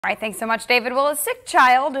All right, thanks so much, David. Well, a sick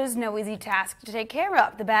child is no easy task to take care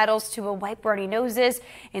of. The battles to wipe runny noses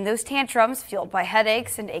and those tantrums fueled by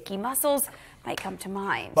headaches and achy muscles might come to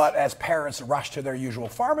mind. But as parents rush to their usual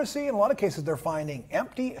pharmacy, in a lot of cases they're finding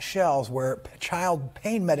empty shelves where child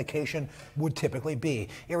pain medication would typically be.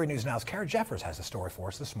 Erie News Now's Kara Jeffers has the story for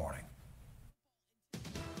us this morning.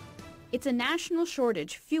 It's a national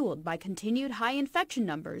shortage fueled by continued high infection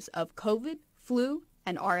numbers of COVID, flu,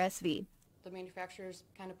 and RSV. The manufacturers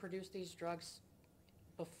kind of produce these drugs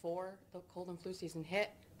before the cold and flu season hit.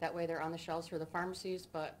 That way they're on the shelves for the pharmacies,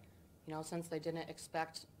 but since they didn't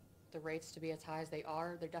expect the rates to be as high as they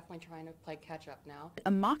are, they're definitely trying to play catch up now.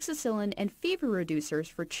 Amoxicillin and fever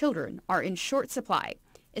reducers for children are in short supply,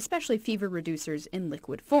 especially fever reducers in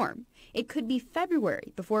liquid form. It could be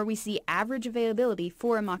February before we see average availability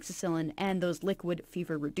for amoxicillin and those liquid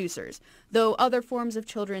fever reducers, though other forms of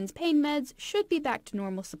children's pain meds should be back to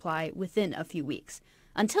normal supply within a few weeks.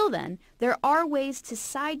 Until then, there are ways to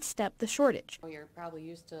sidestep the shortage. You're probably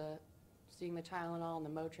used to seeing the Tylenol and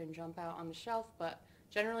the Motrin jump out on the shelf, but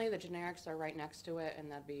generally the generics are right next to it,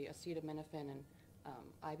 and that'd be acetaminophen and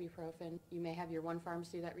ibuprofen. You may have your one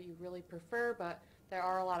pharmacy that you really prefer, but there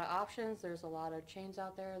are a lot of options. There's a lot of chains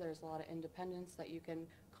out there. There's a lot of independents that you can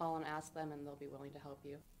call and ask them, and they'll be willing to help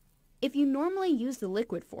you. If you normally use the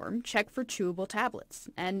liquid form, check for chewable tablets.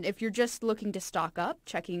 And if you're just looking to stock up,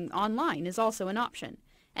 checking online is also an option.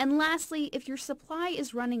 And lastly, if your supply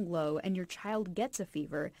is running low and your child gets a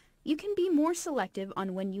fever, you can be more selective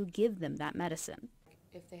on when you give them that medicine.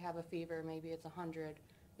 If they have a fever, maybe it's 100,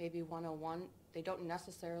 maybe 101, they don't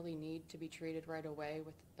necessarily need to be treated right away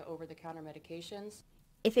with the over-the-counter medications.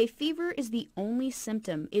 If a fever is the only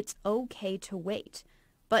symptom, it's okay to wait.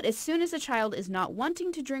 But as soon as a child is not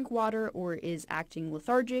wanting to drink water or is acting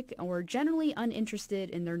lethargic or generally uninterested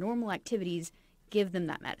in their normal activities, give them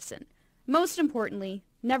that medicine. Most importantly,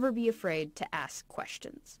 never be afraid to ask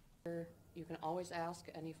questions. You can always ask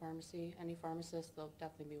any pharmacy, any pharmacist. They'll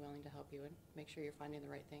definitely be willing to help you and make sure you're finding the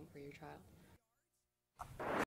right thing for your child.